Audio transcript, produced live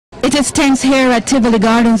It is tense here at Tivoli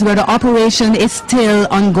Gardens, where the operation is still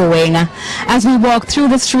ongoing. As we walk through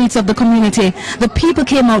the streets of the community, the people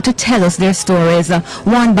came out to tell us their stories,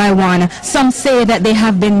 one by one. Some say that they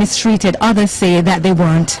have been mistreated, others say that they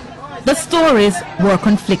weren't. The stories were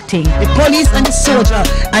conflicting. The police and the soldier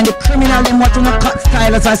and the criminal, them what you know cut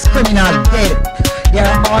stylers as criminal dead. They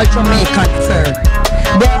are all Jamaican, sir.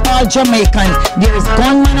 They are all Jamaican. There is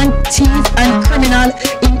gunman and thief and criminal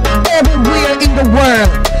in everywhere in the world.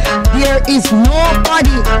 There is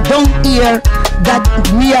nobody down here that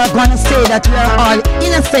we are gonna say that we are all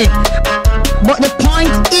innocent. But the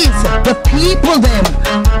point is, the people them,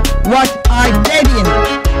 what are dead in,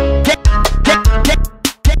 what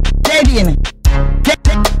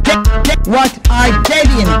are dead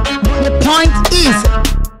in.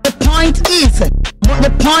 But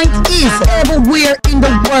the point is, everywhere in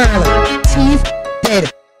the world, thief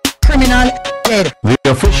dead, criminal dead. The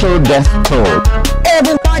official death toll.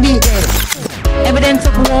 Everybody dead. Evidence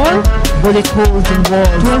of war, bullet holes in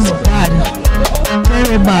walls. It was bad,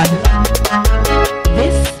 very bad.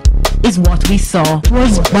 This is what we saw. It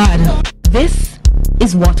was bad. This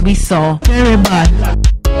is what we saw. Very bad.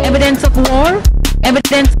 Evidence of war,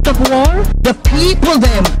 evidence of war. The people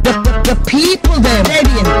them, the people them dead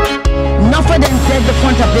in. None of them dead in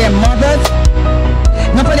front of their mothers.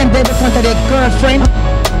 None of them dead in front of their girlfriend.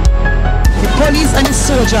 The police and the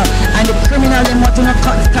soldier and the criminal, them what you know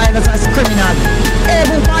cut stylers as criminal.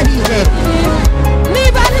 Everybody dead.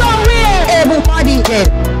 Leave us nowhere. Everybody dead.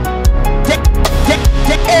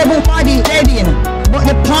 Everybody dead in. But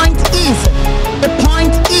the point is,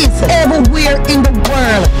 everywhere in the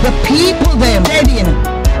world, the people them dead in.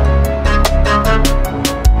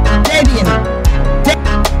 Dead in. Dead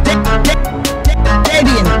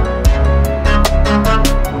in.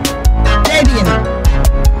 Dead in.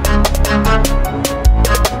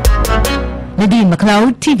 Nadine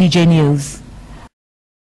McLeod, TVJ News.